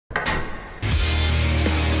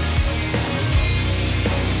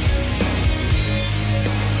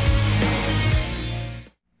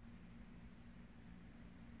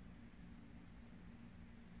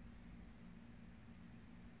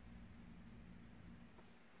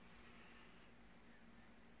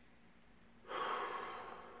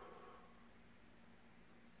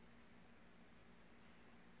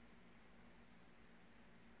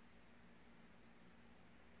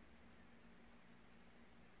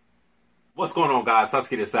What's going on, guys?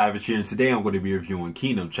 Satsuki the Savage here, and today I'm going to be reviewing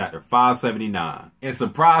Kingdom Chapter 579. And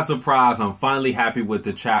surprise, surprise, I'm finally happy with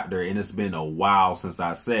the chapter, and it's been a while since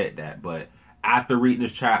I said that, but after reading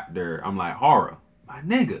this chapter, I'm like, horror, my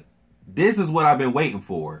nigga, this is what I've been waiting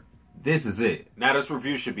for. This is it. Now, this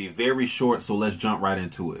review should be very short, so let's jump right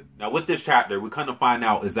into it. Now, with this chapter, we kind of find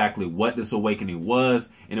out exactly what this awakening was,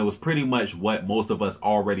 and it was pretty much what most of us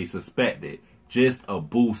already suspected. Just a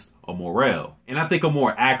boost of morale. And I think a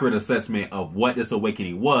more accurate assessment of what this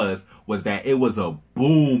awakening was that it was a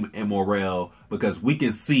boom in morale, because we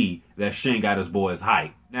can see that Shin got his boys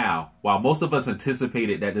hyped. Now, while most of us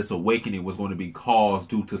anticipated that this awakening was going to be caused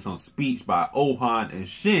due to some speech by Ohan and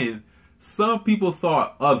Shin, some people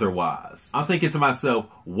thought otherwise. I'm thinking to myself,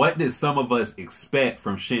 what did some of us expect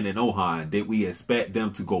from Shin and Ohan? Did we expect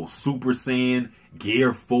them to go Super Saiyan,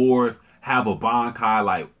 gear forth, have a Bankai?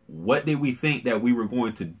 Like, what did we think that we were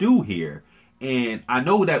going to do here? And I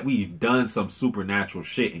know that we've done some supernatural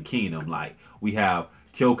shit in Kingdom. Like, we have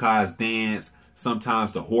Kyokai's dance.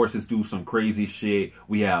 Sometimes the horses do some crazy shit.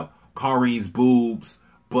 We have Karin's boobs.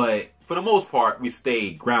 But for the most part, we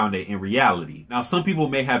stayed grounded in reality. Now, some people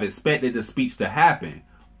may have expected the speech to happen,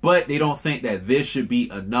 but they don't think that this should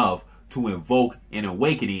be enough to invoke an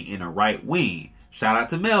awakening in a right wing. Shout out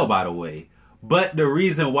to Mel, by the way. But the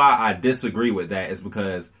reason why I disagree with that is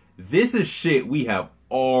because this is shit we have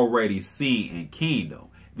already seen in Kingdom.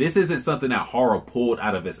 This isn't something that horror pulled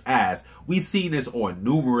out of its ass. We've seen this on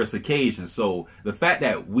numerous occasions. So the fact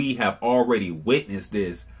that we have already witnessed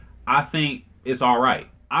this, I think it's alright.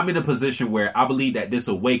 I'm in a position where I believe that this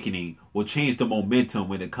awakening will change the momentum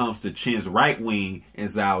when it comes to Chin's right wing and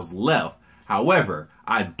Zhao's left. However,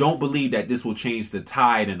 I don't believe that this will change the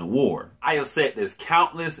tide in the war. I have said this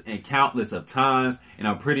countless and countless of times, and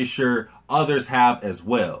I'm pretty sure others have as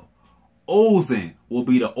well. Ozen will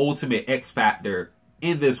be the ultimate X factor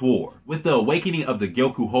in this war. With the awakening of the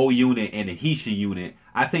Gyoku-Ho unit and the Hishin unit,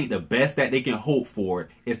 I think the best that they can hope for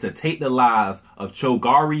is to take the lives of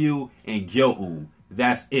Chogaryu and Gyo-Un.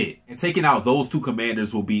 That's it. And taking out those two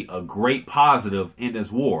commanders will be a great positive in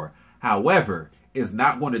this war. However, it's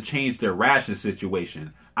not going to change their ration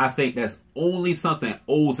situation. I think that's only something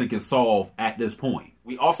Ozen can solve at this point.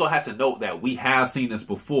 We also have to note that we have seen this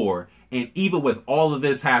before, and even with all of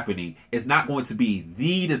this happening, it's not going to be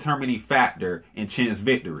the determining factor in Chin's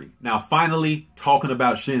victory. Now, finally, talking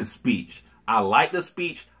about Shin's speech. I like the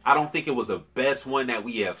speech. I don't think it was the best one that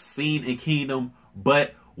we have seen in Kingdom,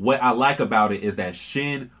 but what I like about it is that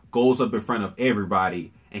Shin goes up in front of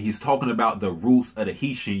everybody, and he's talking about the roots of the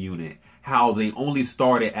Hishin unit, how they only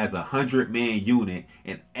started as a 100-man unit,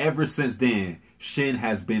 and ever since then, Shin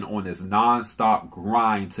has been on this non-stop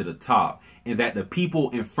grind to the top, and that the people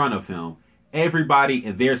in front of him, everybody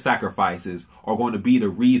and their sacrifices, are going to be the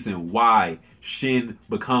reason why Shin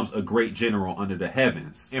becomes a great general under the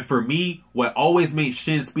heavens. And for me, what always makes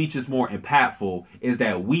Shin's speeches more impactful is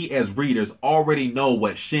that we as readers already know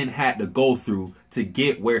what Shin had to go through to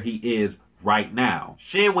get where he is right now.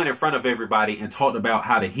 Shin went in front of everybody and talked about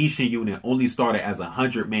how the Hishin unit only started as a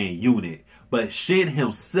 100-man unit, but Shin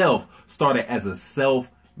himself started as a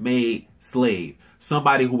self-made slave.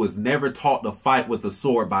 Somebody who was never taught to fight with a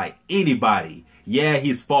sword by anybody. Yeah,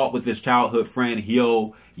 he's fought with his childhood friend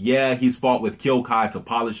Hyo. Yeah, he's fought with Kyokai to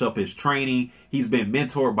polish up his training. He's been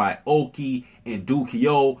mentored by Oki and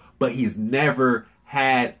Dukyo, but he's never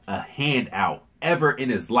had a handout ever in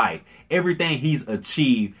his life. Everything he's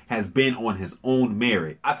achieved has been on his own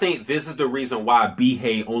merit. I think this is the reason why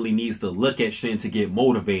Bihei only needs to look at Shin to get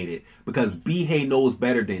motivated, because Bihei knows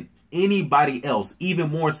better than anybody else, even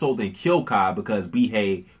more so than Kyokai, because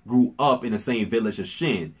Bihei grew up in the same village as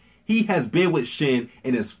Shin. He has been with Shin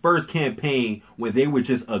in his first campaign when they were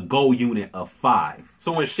just a Go unit of 5.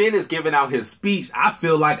 So when Shin is giving out his speech, I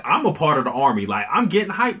feel like I'm a part of the army. Like, I'm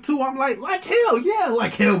getting hyped too. I'm like hell yeah,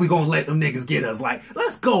 like hell we gonna let them niggas get us. Like,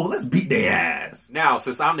 let's go, let's beat their ass. Now,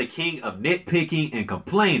 since I'm the king of nitpicking and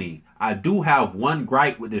complaining, I do have one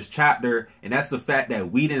gripe with this chapter, and that's the fact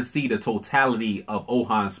that we didn't see the totality of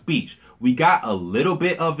Ohan's speech. We got a little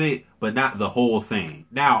bit of it, but not the whole thing.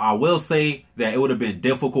 Now, I will say that it would have been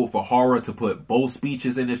difficult for horror to put both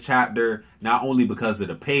speeches in this chapter, not only because of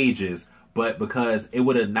the pages, but because it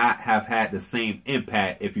would have not have had the same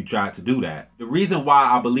impact if you tried to do that. The reason why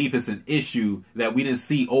I believe it's an issue that we didn't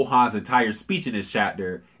see Ohan's entire speech in this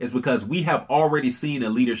chapter is because we have already seen the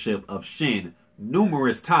leadership of Shin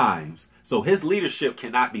numerous times. So his leadership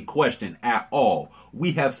cannot be questioned at all.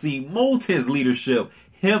 We have seen Molten's leadership,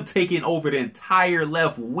 him taking over the entire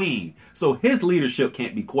left wing. So his leadership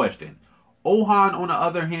can't be questioned. Ohan, on the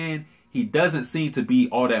other hand, he doesn't seem to be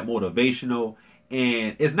all that motivational.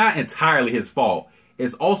 And it's not entirely his fault.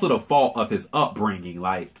 it's also the fault of his upbringing.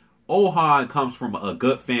 Like, Ohan comes from a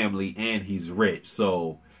good family and he's rich.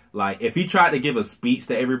 So, like, if he tried to give a speech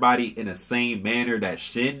to everybody in the same manner that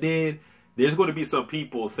Shin did, there's going to be some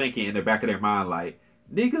people thinking in the back of their mind, like,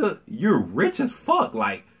 nigga, you're rich as fuck.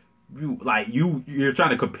 Like, you're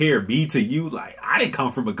trying to compare me to you. Like, I didn't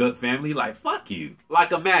come from a good family. Like, fuck you.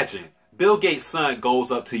 Like, imagine Bill Gates' son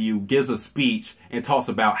goes up to you, gives a speech, and talks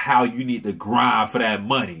about how you need to grind for that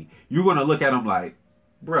money. You're going to look at him like,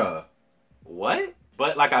 bruh, what?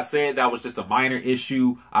 But like I said, that was just a minor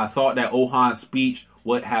issue. I thought that Ohan's speech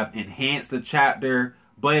would have enhanced the chapter,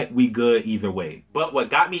 but we good either way. But what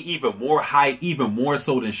got me even more hyped, even more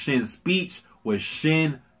so than Shin's speech, was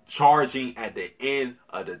Shin charging at the end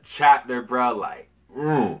of the chapter, bro. Like,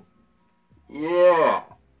 yeah.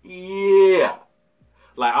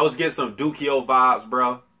 Like, I was getting some Dukio vibes,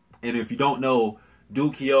 bro. And if you don't know,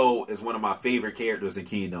 Dukio is one of my favorite characters in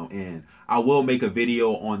Kingdom. And I will make a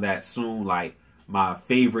video on that soon, like my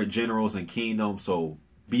favorite generals in Kingdom. So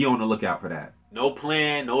be on the lookout for that. No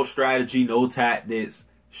plan, no strategy, no tactics.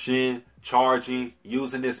 Shin charging,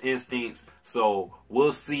 using his instincts. So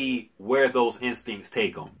we'll see where those instincts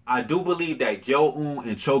take him. I do believe that Gyo-un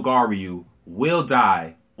and Chogaryu will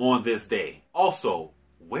die on this day. Also,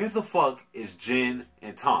 where the fuck is Jin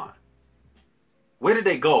and Tan? Where did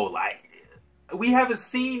they go? Like, we haven't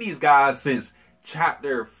seen these guys since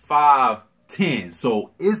chapter 510.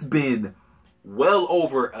 So it's been well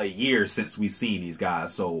over a year since we've seen these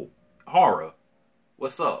guys. So, Hara,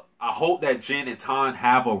 what's up? I hope that Jin and Tan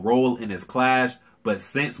have a role in this clash, but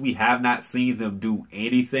since we have not seen them do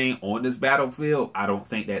anything on this battlefield, I don't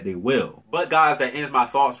think that they will. But guys, that ends my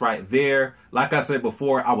thoughts right there. Like I said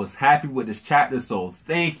before, I was happy with this chapter, so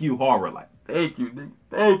thank you, Hara. Like, thank you, nigga.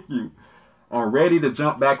 Thank you. I'm ready to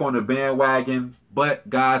jump back on the bandwagon. But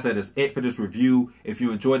guys, that is it for this review. If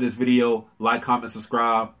you enjoyed this video, like, comment,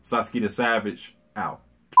 subscribe. Satsuki the Savage, out.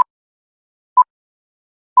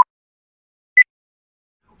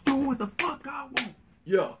 Do what the fuck I want.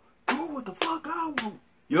 Yeah. Do what the fuck I want.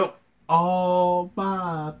 Yup. All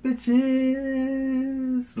my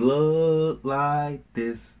bitches look like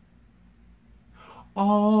this.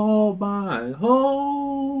 All my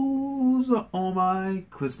hoes are on my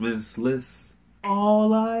Christmas list.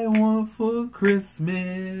 All I want for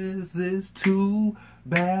Christmas is 2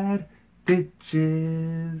 bad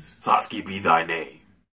bitches. Satsuki be thy name.